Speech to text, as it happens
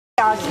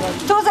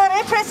to the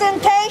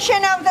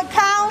representation of the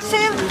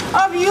Council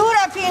of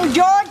Europe in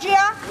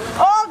Georgia,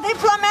 all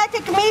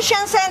diplomatic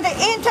missions and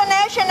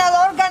international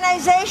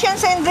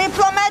organizations and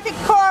diplomatic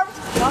corps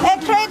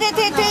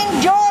accredited in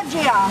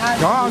Georgia.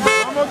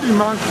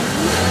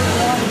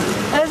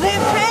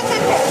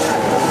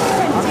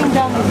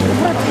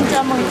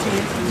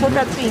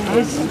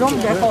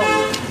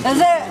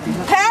 The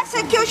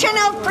persecution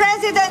of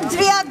President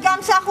Tsotne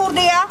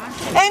Gamsakhurdia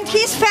and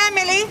his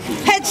family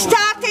had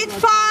started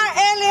far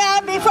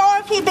earlier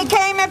before he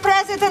became a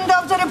president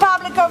of the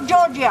Republic of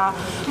Georgia,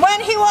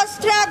 when he was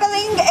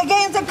struggling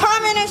against the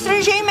communist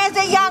regime as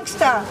a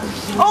youngster.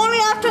 Only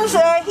after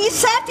his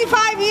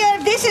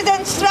 35-year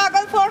dissident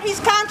struggle for his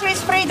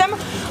country's freedom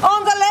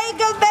on the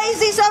legal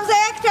basis of the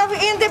Act of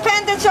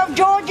Independence of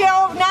Georgia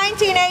of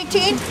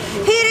 1918,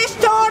 he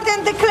restored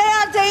and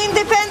declared the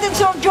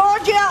independence of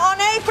Georgia on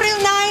April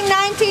 9,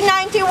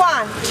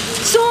 1991.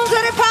 Soon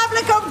the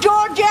Republic of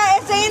Georgia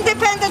as an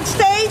independent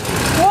state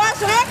was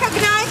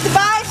recognized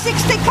by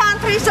 60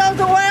 countries of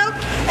the world,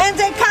 and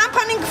the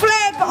accompanying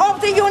flag of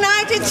the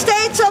United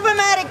States of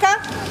America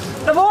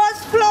was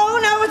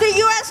flown over the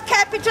U.S.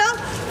 Capitol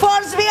for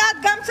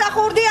Tsotne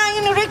Gamsakhurdia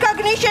in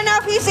recognition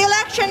of his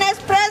election as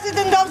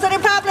President of the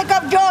Republic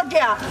of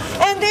Georgia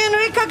and in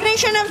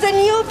recognition of the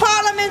new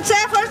parliament's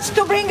efforts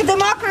to bring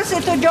democracy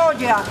to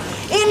Georgia.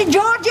 In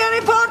Georgia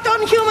Report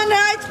on Human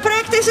Rights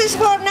Practices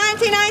for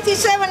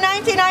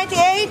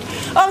 1997-1998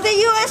 of the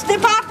U.S.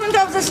 Department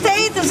of the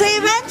State, the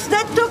events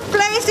that took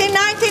place in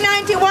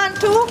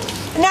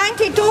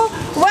 1991-92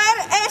 were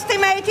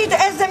estimated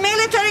as the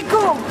military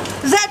coup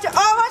that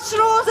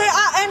overthrew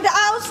and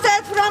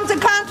ousted from the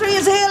country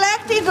the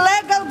elected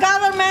legal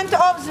government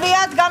of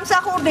Tsotne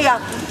Gamsakhurdia,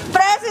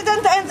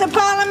 President and the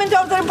Parliament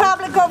of the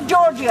Republic of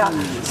Georgia.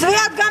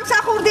 Tsotne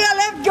Gamsakhurdia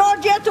left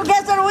Georgia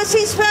together with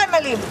his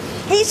family,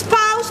 his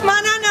spouse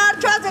Manan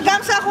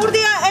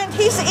Gamsakhurdia and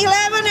his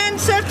 11 and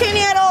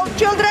 13-year-old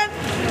children,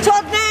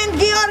 Tsotne and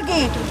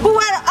Georgi, who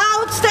were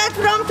ousted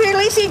from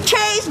Tbilisi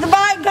chased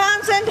by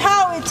guns and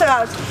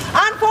howitzers.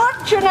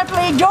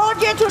 Unfortunately,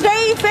 Georgia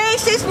today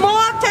faces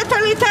more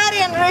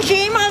totalitarian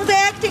regime of the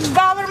active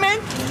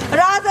government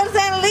rather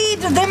than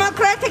lead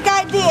democratic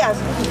ideas.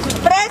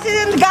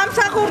 President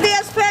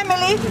Gamsakhurdia's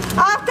family,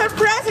 after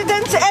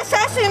President's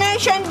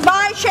assassination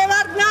by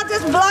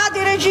Shevardnadze's bloody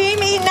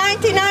regime in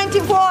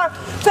 1994,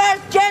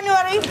 1st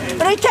January,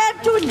 returned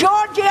to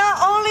Georgia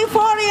only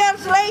 4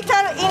 years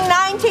later in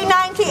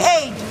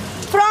 1998.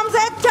 From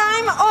that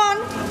time on,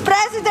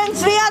 President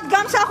Tsotne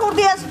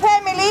Gamsakhurdia's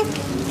family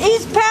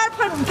is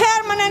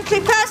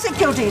permanently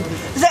persecuted.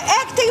 The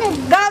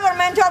acting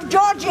government of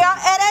Georgia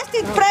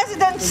arrested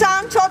President's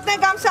son, Tsotne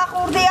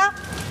Gamsakhurdia,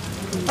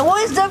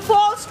 with the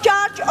false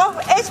charge of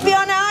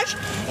espionage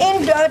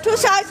in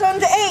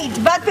 2008,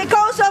 but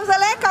because of the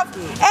lack of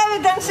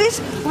evidences,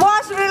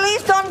 was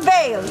released on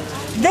bail.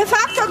 De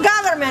facto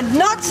government,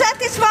 not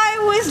satisfied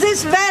with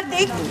this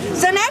verdict,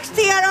 the next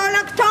year on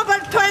October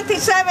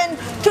 27,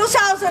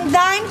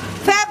 2009,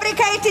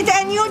 fabricated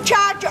a new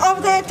charge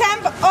of the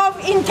attempt of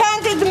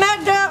intended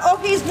murder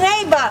of his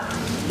neighbor,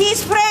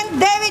 his friend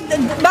David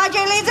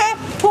Bajelidze,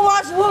 who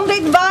was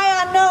wounded by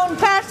unknown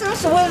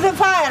persons with a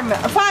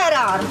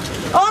firearm.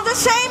 On the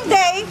same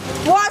day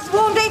was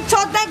wounded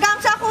Tsotne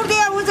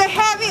Gamsakhurdia with a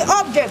heavy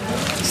object.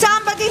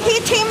 Somebody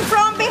hit him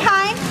from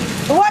behind,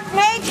 what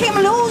made him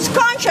lose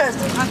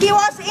consciousness. He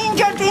was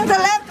injured in the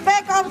left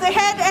back of the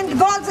head and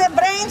got the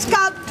brain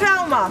scalp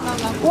trauma.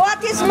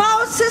 What is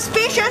most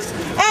suspicious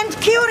and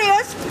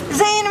curious,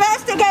 the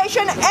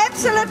investigation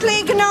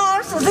absolutely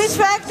ignores this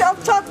fact of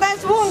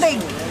Tsotne's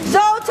wounding.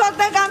 Though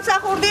Tsotne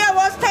Gamsakhurdia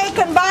was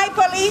taken by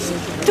police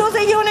to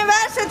the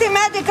University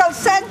Medical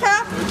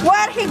Center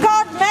where he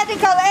got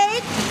medical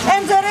aid,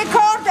 and the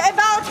record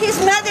about his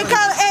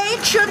medical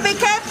aid should be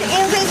kept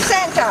in this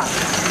center.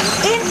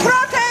 In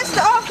protest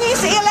of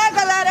his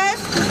illegal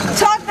arrest,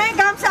 Tsotne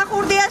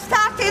Gamsakhurdia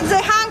started the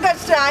hunger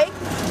strike.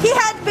 He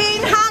had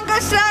been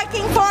hunger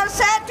striking for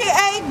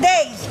 38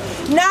 days,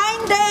 9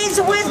 days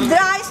with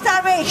dry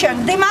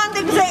starvation,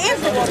 demanding the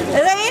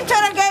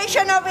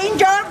interrogation of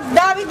injured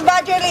David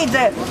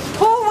Bajelidze,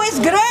 who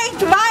with great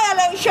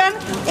violation,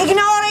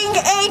 ignoring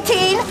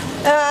 18,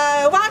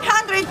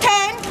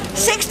 110,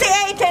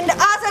 68 and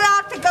other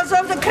articles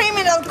of the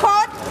criminal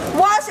code,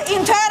 was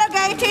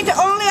interrogated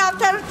only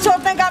after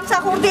Tsotne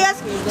Gamsakhurdia's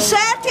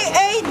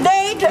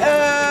 38-day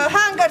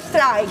hunger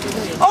strike.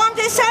 On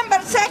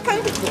December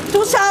 2nd,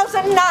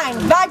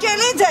 2009,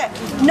 Bajelidze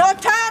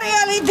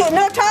notorially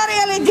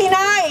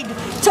denied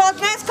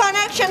Tsotne's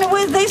connection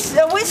with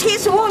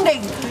his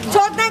wounding.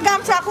 Tsotne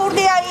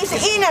Gamsakhurdia is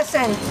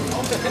innocent.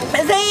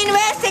 The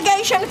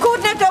investigation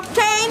could not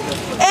obtain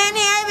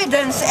any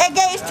evidence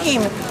against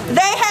him.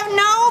 They have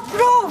no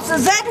proofs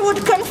that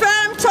would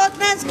confirm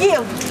Tsotne's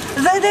guilt.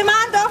 The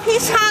demand of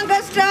his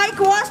hunger strike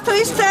was to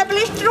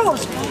establish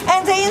truth,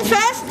 and the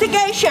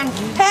investigation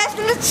has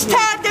not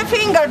stirred a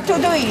finger to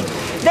do it.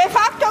 De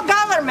facto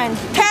government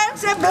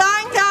turns a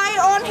blind eye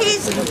on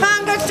his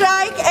hunger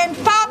strike and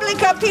public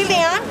public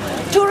opinion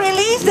to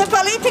release the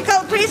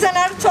political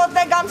prisoner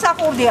Tsotne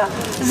Gamsakhurdia.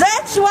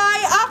 That's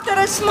why after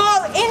a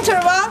small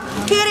interval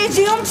he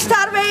resumed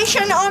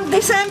starvation on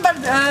December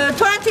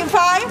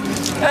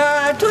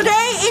 25.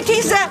 Today it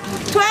is the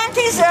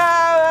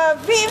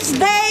 25th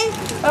day,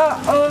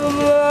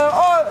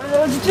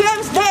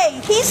 12th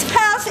day. His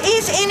health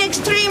is in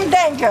extreme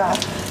danger.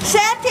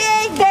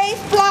 38 days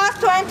plus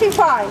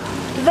 25.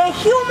 The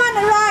human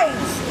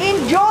rights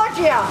in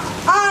Georgia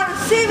are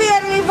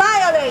severely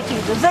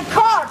violated. The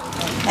court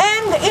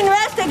and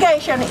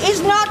investigation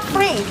is not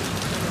free.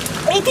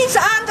 It is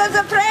under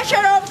the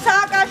pressure of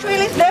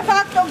Saakashvili's de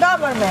facto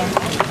government.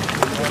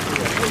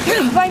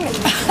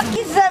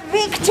 He is a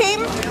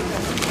victim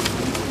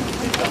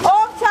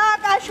of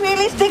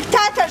Saakashvili's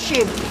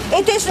dictatorship.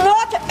 It is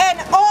not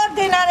an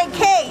ordinary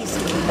case.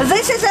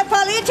 This is a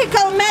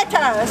political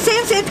matter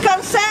since it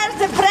concerns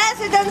the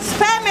president's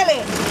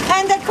family,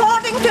 and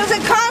according to the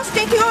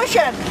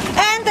constitution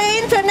and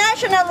the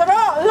international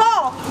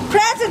law,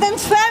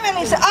 presidents'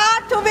 families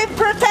are to be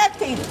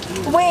protected.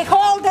 We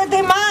hold the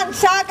demand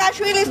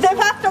Saakashvili's de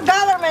facto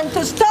government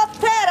to stop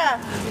terror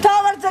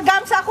towards the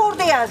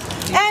Gamsakhurdias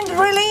and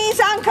release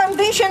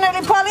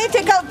unconditionally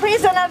political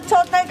prisoner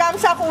Tsotne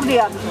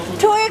Gamsakhurdia.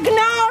 To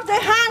ignore the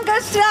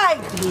hunger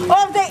strike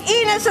of the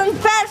innocent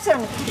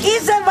person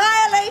is a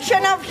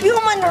violation of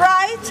human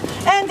rights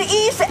and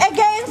is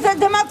against the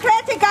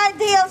democratic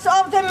ideals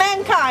of the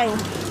mankind.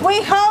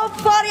 We hope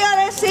for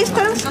your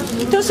assistance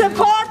to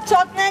support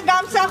Tsotne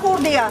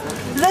Gamsakhurdia.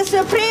 The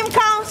Supreme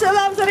Council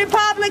of the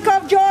Republic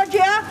of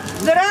Georgia,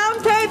 the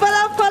Round Table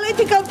of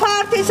Political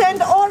Parties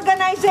and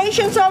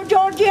Organizations of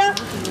Georgia,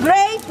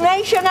 Great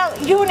National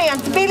Union,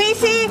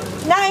 Tbilisi,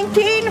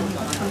 19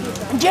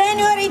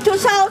 January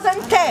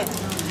 2010.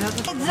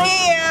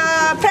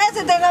 The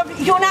President of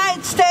the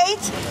United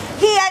States,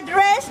 he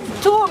addressed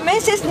to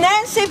Mrs.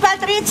 Nancy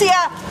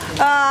Patricia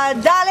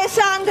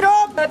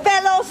D'Alessandro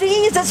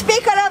Pelosi, the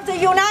Speaker of the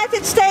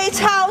United States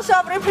House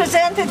of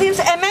Representatives,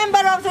 a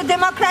member of the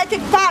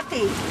Democratic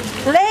Party.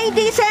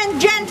 Ladies and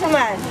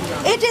gentlemen,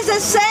 it is a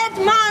sad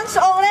month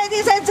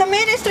already that the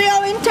Ministry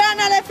of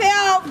Internal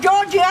Affairs of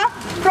Georgia,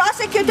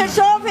 Prosecutor's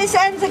Office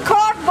and the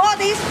court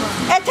bodies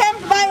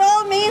attempt by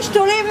all means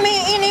to leave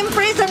me in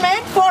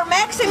imprisonment for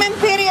maximum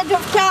period of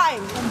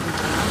time.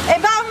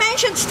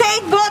 Above-mentioned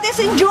state bodies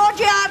in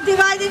Georgia are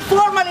divided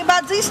formally,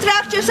 but these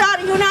structures are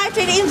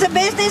united in the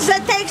business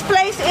that takes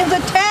place in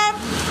the term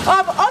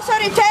of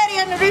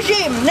authoritarian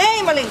regime,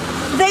 namely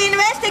the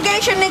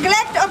investigation,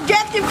 neglect,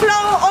 objective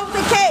flow of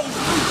the case,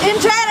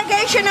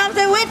 interrogation of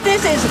the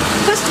witnesses,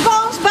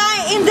 postpones by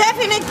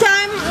indefinite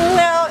time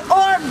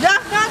or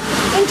does not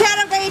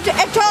interrogate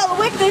at all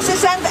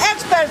witnesses and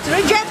experts,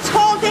 rejects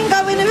holding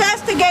of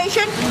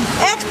investigation,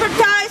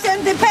 expertise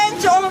and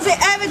depends on the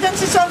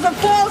evidences of the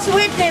false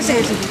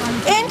witnesses.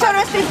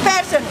 Interested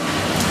person.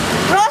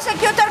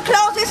 Prosecutor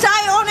closes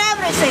eye on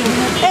everything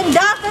and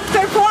does not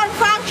perform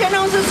function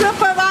on the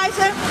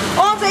supervisor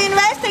on the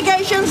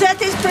investigations that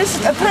is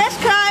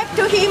prescribed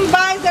to him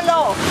by the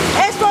law.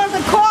 As for the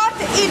court,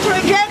 it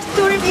rejects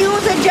to review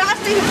the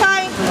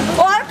justifying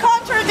or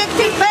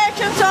contradicting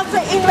versions of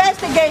the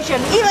investigation.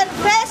 Even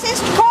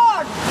fascist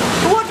court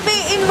would be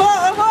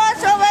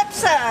words of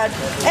absurd.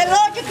 A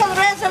logical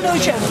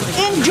resolution.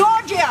 In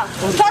Georgia,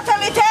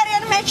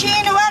 totalitarian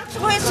machine works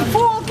with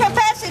full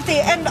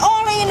capacity and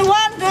only in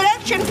one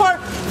direction for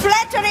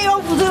flattery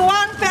of the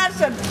one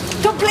person.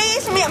 To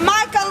please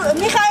Mikhail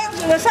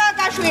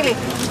Saakashvili,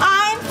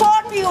 I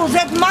inform you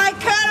that my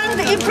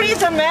current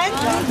imprisonment,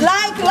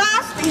 like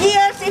last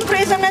year's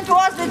imprisonment,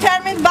 was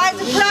determined by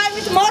the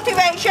private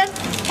motivation,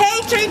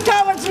 hatred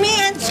towards me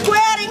and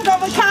squaring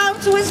of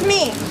accounts with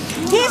me.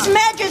 His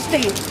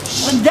Majesty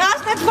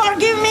does not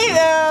forgive me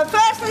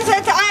firstly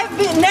that I've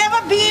never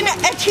been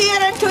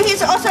adherent to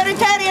his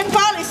authoritarian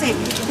policy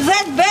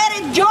that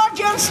buried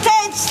Georgian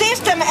state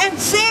system and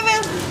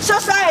civil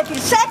society.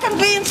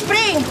 Secondly, in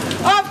spring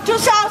of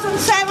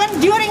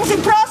 2007, during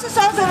the process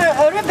of the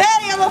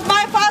rebellion of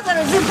my father,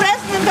 the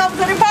President of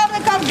the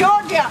Republic of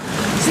Georgia,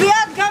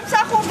 Tsotne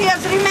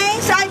Gamsakhurdia's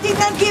remains, I did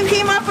not give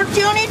him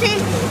opportunity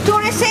to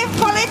receive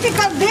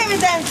political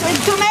dividends and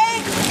to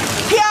make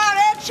PR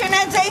action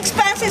at the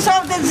expenses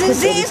of the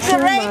disease, the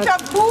rate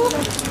of who,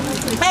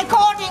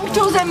 according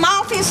to the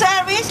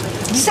multi-service,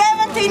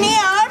 17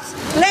 years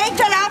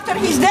later after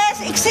his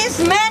death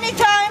exceeds many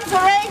times the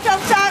rate of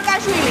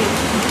Saakashvili.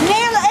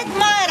 Nil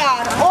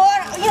admirar, or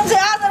in the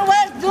other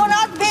words, do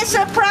not be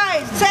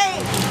surprised,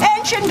 say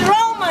ancient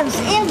Romans.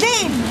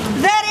 Indeed,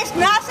 there is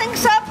nothing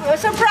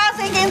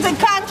surprising in the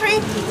country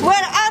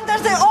where under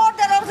the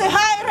order of the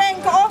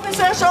high-rank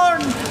officers or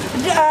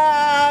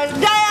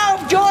Dia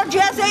of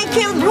Georgia, they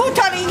kill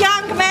brutally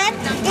young men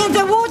in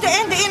the wood,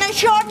 and in a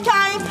short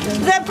time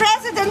the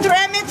president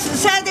remits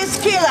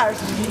sadist killers.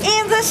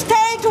 In the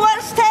state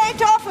where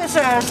state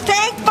officers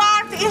take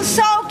part in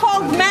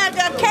so-called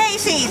murder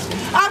cases,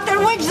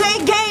 after which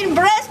they gain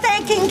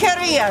breathtaking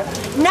career.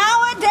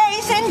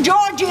 Nowadays in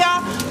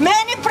Georgia,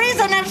 many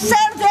prisoners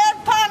serve their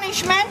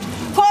punishment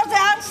for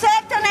the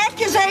uncertain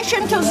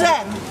accusation to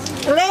them.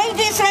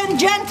 Ladies and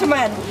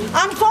gentlemen,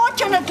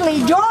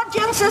 unfortunately,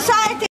 Georgian society